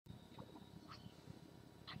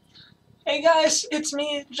Hey guys, it's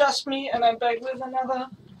me, just me, and I'm back with another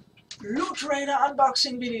LootRaider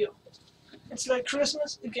unboxing video. It's like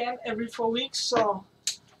Christmas again every 4 weeks, so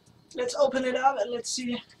let's open it up and let's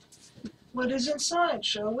see what is inside,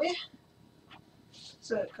 shall we?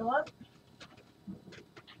 So, come on.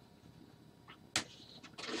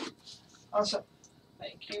 Awesome.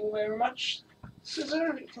 Thank you very much.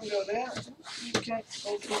 Scissor, you can go there. You can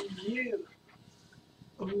open you.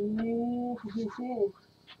 Ooh, hoo, hoo.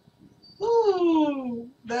 Ooh,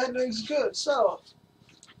 that looks good. So,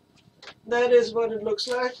 that is what it looks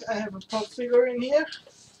like. I have a pop figure in here.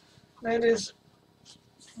 That is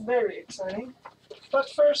very exciting. But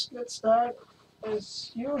first, let's start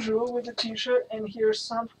as usual with the t-shirt, and here's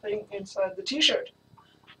something inside the t-shirt.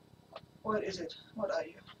 What is it? What are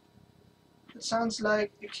you? It sounds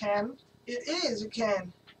like a can. It is a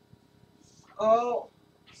can. Oh,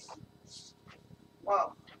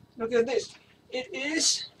 wow. Look at this. It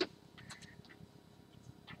is,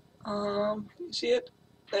 you see it?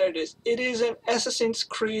 There it is. It is an Assassin's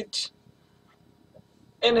Creed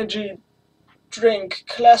energy drink,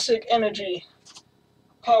 classic energy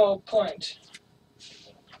PowerPoint.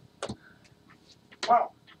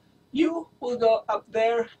 Wow. You will go up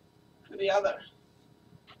there to the other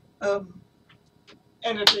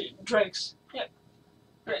energy drinks. Yeah,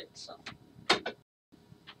 great. So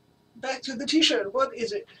back to the t-shirt. What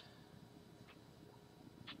is it?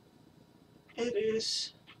 It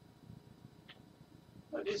is...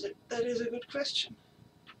 what is it? That is a good question.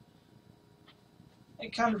 I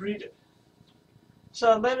can't read it.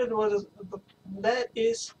 So that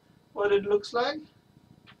is what it looks like.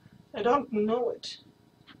 I don't know it.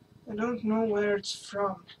 I don't know where it's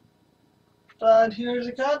from. But here's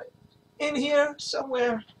a card in here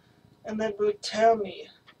somewhere, and that will tell me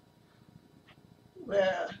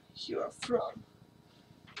where you are from.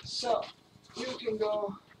 So you can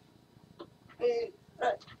go right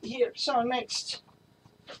here. So next,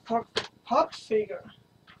 pop figure.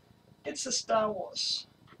 It's a Star Wars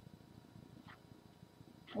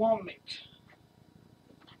Womic.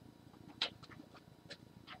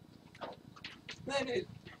 That is,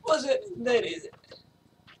 was it? That is it.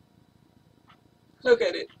 Look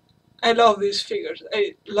at it. I love these figures.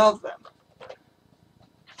 I love them.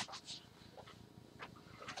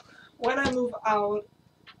 When I move out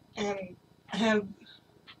and have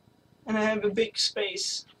a big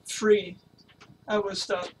space free, I will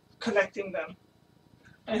start collecting them.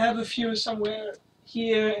 I have a few somewhere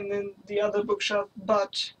here and then the other bookshelf,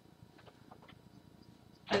 but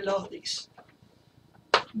I love these.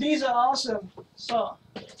 These are awesome. So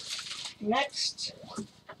next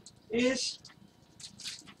is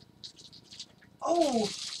oh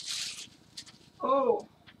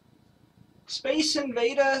Space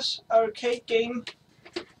Invaders arcade game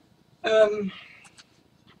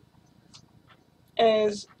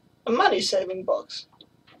as a money saving box.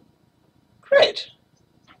 Great.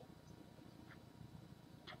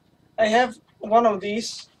 I have one of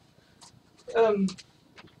these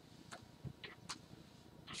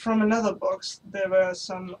from another box. There were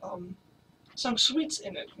some sweets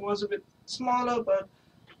in it. It was a bit smaller, but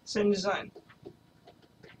same design.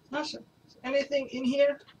 Awesome. Anything in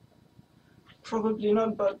here? Probably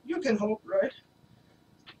not, but you can hope, right?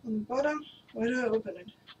 On the bottom, where do I open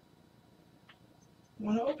it? I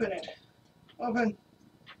want to open it. Open.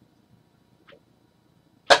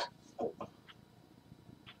 Oh.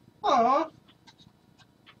 Aww.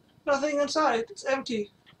 Nothing inside. It's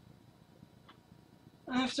empty.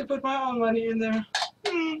 I have to put my own money in there.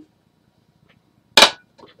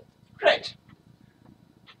 Great.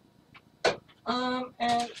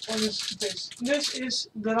 And what is this? This is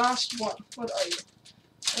the last one. What are you?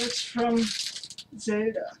 It's from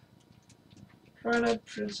Zelda. Twilight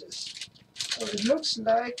Princess. Oh, it looks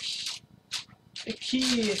like a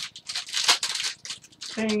key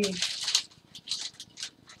thing.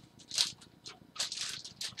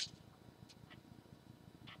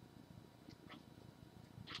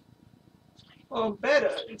 Or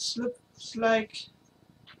better, it looks like,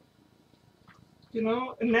 you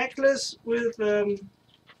know, a necklace with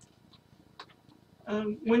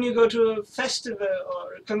when you go to a festival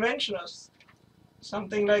or a convention or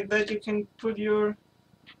something like that, you can put your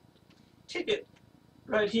ticket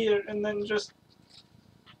right here and then just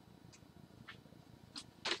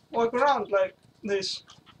walk around like this.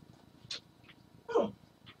 Oh,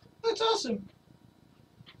 that's awesome.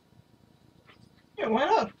 Yeah, why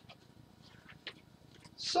not?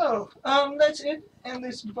 So, that's it in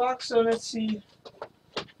this box. So let's see,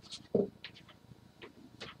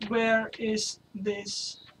 where is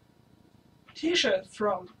this t-shirt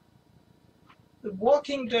from? The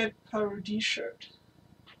Walking Dead parody shirt.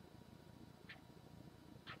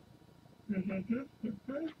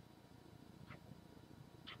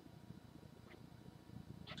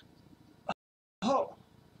 Oh,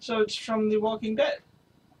 so it's from The Walking Dead,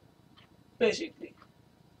 basically.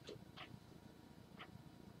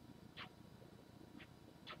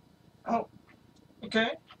 Oh,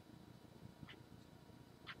 okay.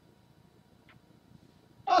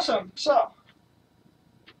 Awesome. So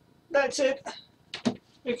that's it.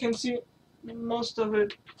 You can see most of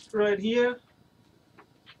it right here.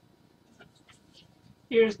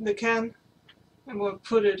 Here's the can, and we'll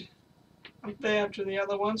put it up there to the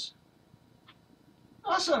other ones.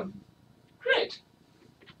 Awesome. Great.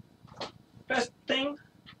 Best thing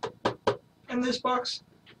in this box,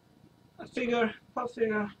 a figure, pop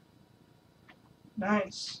figure.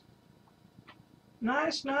 Nice.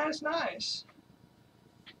 Nice, nice, nice.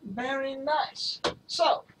 Very nice.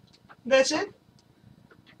 So, that's it.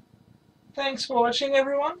 Thanks for watching,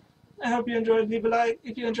 everyone. I hope you enjoyed. Leave a like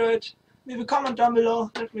if you enjoyed. Leave a comment down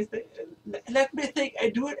below. Let me think. I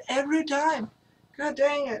do it every time. God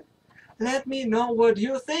dang it. Let me know what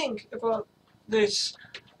you think about this.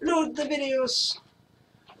 Loot the videos.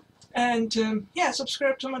 And yeah,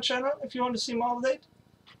 subscribe to my channel if you want to see more of it.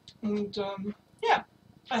 And yeah,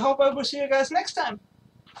 I hope I will see you guys next time.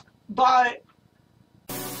 Bye.